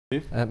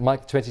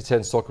Mike,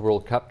 2010 Soccer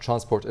World Cup,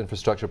 transport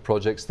infrastructure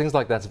projects, things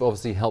like that have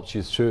obviously helped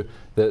you through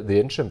the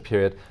interim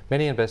period.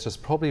 Many investors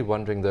probably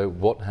wondering, though,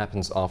 what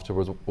happens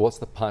afterwards. What's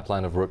the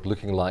pipeline of work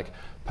looking like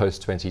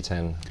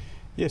post-2010?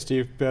 Yes,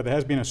 Steve, there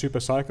has been a super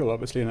cycle,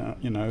 obviously,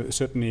 and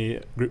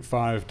certainly Group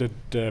 5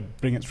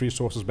 did bring its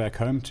resources back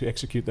home to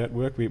execute that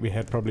work. We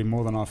had probably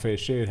more than our fair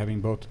share,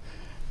 having built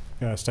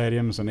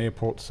stadiums and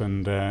airports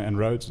and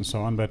roads and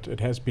so on, but it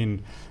has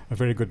been a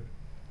very good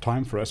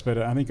time for us, but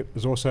I think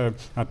it's also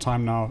a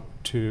time now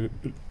to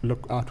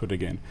look outward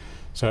again.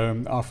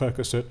 So our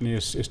focus certainly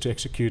is to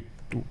execute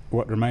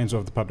what remains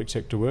of the public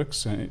sector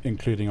works,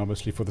 including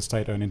obviously for the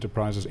state-owned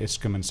enterprises,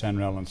 Eskom and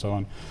Sanral and so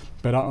on.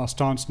 But our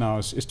stance now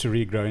is to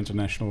regrow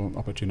international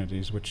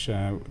opportunities, which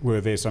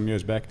were there some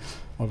years back,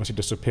 obviously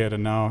disappeared,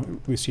 and now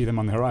we see them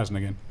on the horizon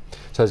again.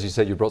 So as you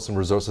said, you brought some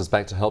resources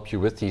back to help you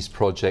with these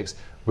projects.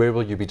 Where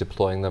will you be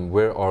deploying them?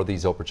 Where are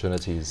these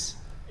opportunities?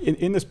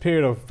 In this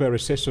period of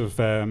recessive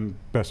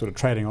sort of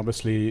trading,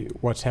 obviously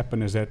what's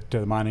happened is that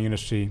the mining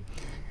industry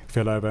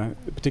fell over,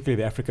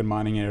 particularly the African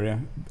mining area.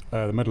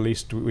 The Middle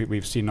East,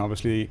 we've seen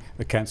obviously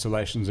the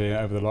cancellations there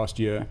over the last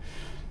year.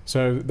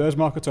 So those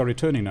markets are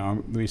returning now.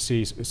 We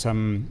see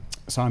some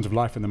signs of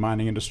life in the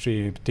mining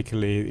industry,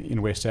 particularly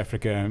in West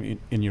Africa,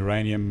 in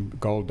uranium,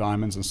 gold,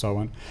 diamonds and so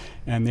on.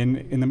 And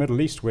then in the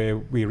Middle East, where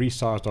we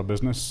resized our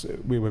business,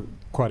 we were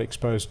quite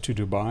exposed to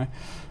Dubai.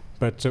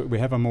 But we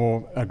have a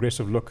more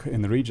aggressive look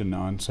in the region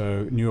now, and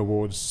so new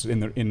awards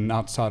in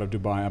outside of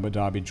Dubai, Abu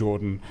Dhabi,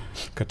 Jordan,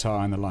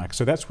 Qatar and the like.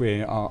 So that's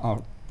where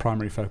our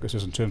primary focus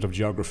is in terms of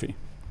geography.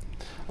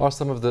 Are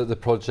some of the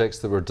projects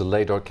that were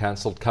delayed or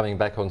cancelled coming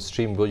back on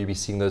stream? Will you be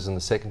seeing those in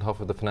the second half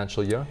of the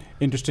financial year?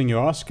 Interesting you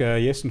ask.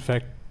 Yes, in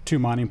fact, 2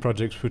 mining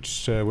projects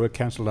which were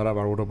cancelled out of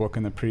our order book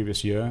in the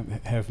previous year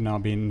have now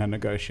been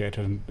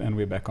negotiated, and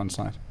we're back on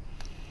site.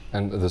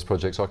 And those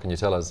projects are, can you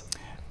tell us?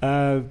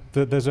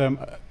 There's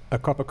a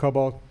copper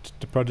cobalt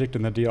project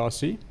in the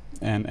DRC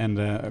and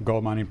a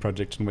gold mining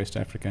project in West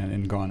Africa,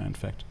 in Ghana, in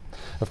fact.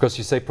 Of course,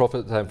 you say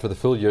profit for the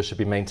full year should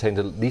be maintained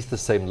at least the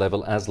same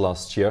level as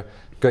last year.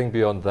 Going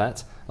beyond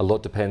that, a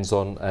lot depends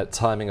on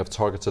timing of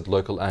targeted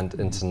local and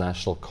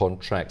international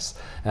contracts.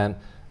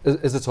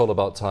 Is it all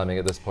about timing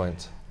at this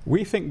point?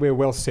 We think we're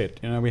well set.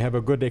 We have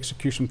a good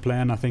execution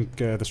plan. I think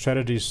the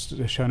strategy's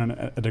shown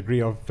a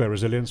degree of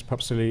resilience,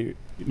 possibly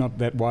not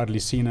that widely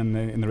seen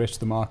in the rest of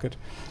the market.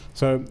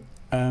 So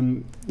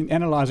in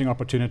analysing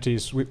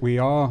opportunities, we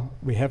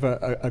have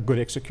a good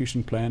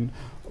execution plan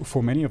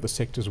for many of the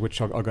sectors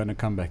which are going to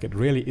come back. It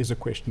really is a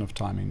question of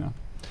timing now.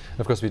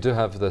 Of course, we do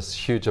have this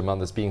huge amount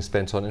that's being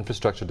spent on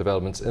infrastructure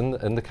developments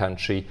in the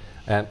country.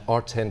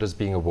 Are tenders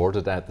being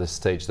awarded at this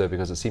stage, though?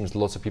 Because it seems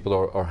lots of people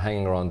are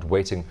hanging around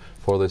waiting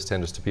for those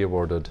tenders to be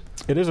awarded.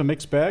 It is a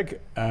mixed bag.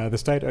 The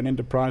state-owned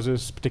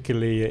enterprises,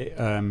 particularly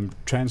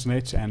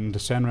Transnet and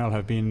Sanral,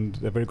 have been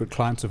very good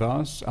clients of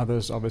ours.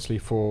 Others, obviously,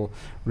 for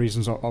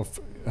reasons of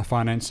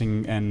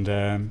financing and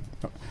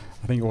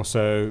I think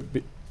also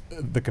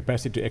the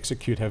capacity to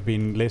execute, have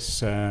been less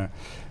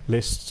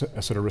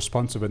sort of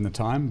responsive in the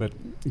time. But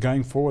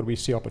going forward, we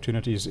see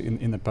opportunities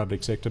in the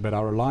public sector, but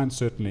our reliance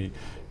certainly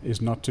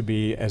is not to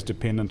be as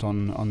dependent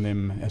on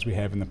them as we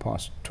have in the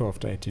past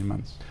 12 to 18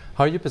 months.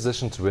 How are you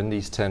positioned to win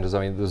these tenders?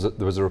 I mean,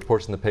 there was a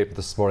report in the paper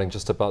this morning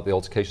just about the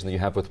altercation that you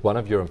have with one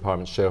of your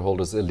empowerment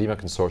shareholders, the Lima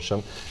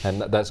Consortium,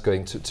 and that's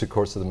going to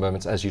court at the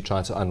moment as you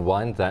try to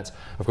unwind that.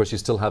 Of course, you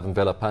still have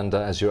Mvela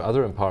Panda as your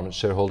other empowerment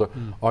shareholder.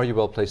 Are you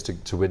well placed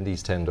to win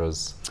these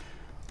tenders?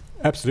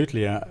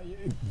 Absolutely.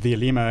 The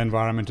Lima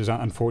environment is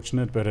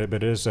unfortunate, but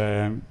it is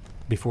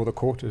before the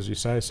court, as you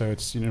say, so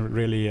it's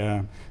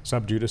really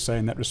sub judice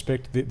in that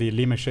respect. The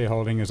Lima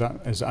shareholding is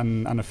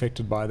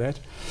unaffected by that.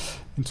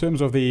 In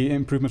terms of the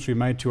improvements we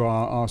made to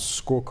our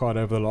scorecard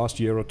over the last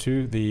year or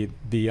two,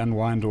 the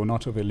unwind or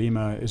not of the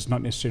Lima is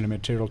not necessarily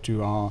material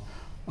to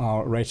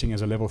our rating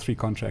as a level 3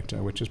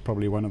 contractor, which is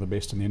probably one of the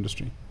best in the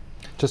industry.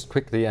 Just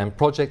quickly,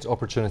 project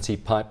opportunity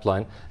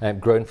pipeline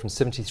grown from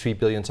 73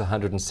 billion to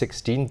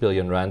 116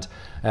 billion rand.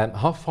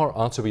 How far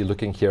out are we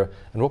looking here,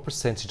 and what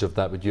percentage of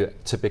that would you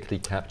typically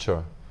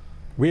capture?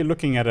 We're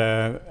looking at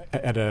a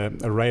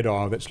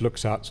radar that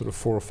looks out sort of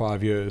 4 or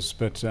 5 years,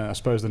 but I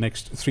suppose the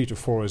next 3 to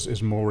 4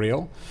 is more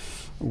real.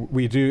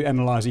 We do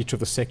analyse each of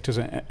the sectors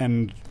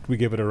and we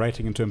give it a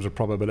rating in terms of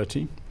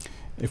probability.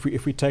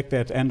 If we take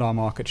that and our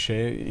market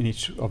share in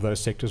each of those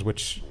sectors,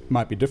 which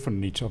might be different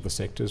in each of the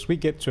sectors, we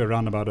get to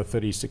around about a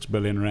 36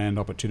 billion rand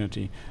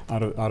opportunity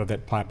out of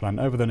that pipeline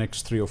over the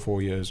next 3 or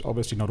 4 years.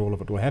 Obviously not all of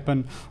it will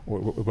happen, or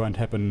it won't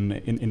happen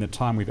in the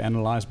time we've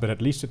analysed, but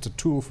at least it's a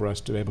tool for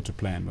us to be able to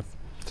plan with.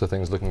 So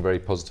things looking very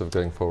positive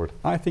going forward?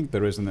 I think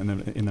there is in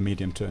the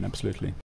medium term, absolutely.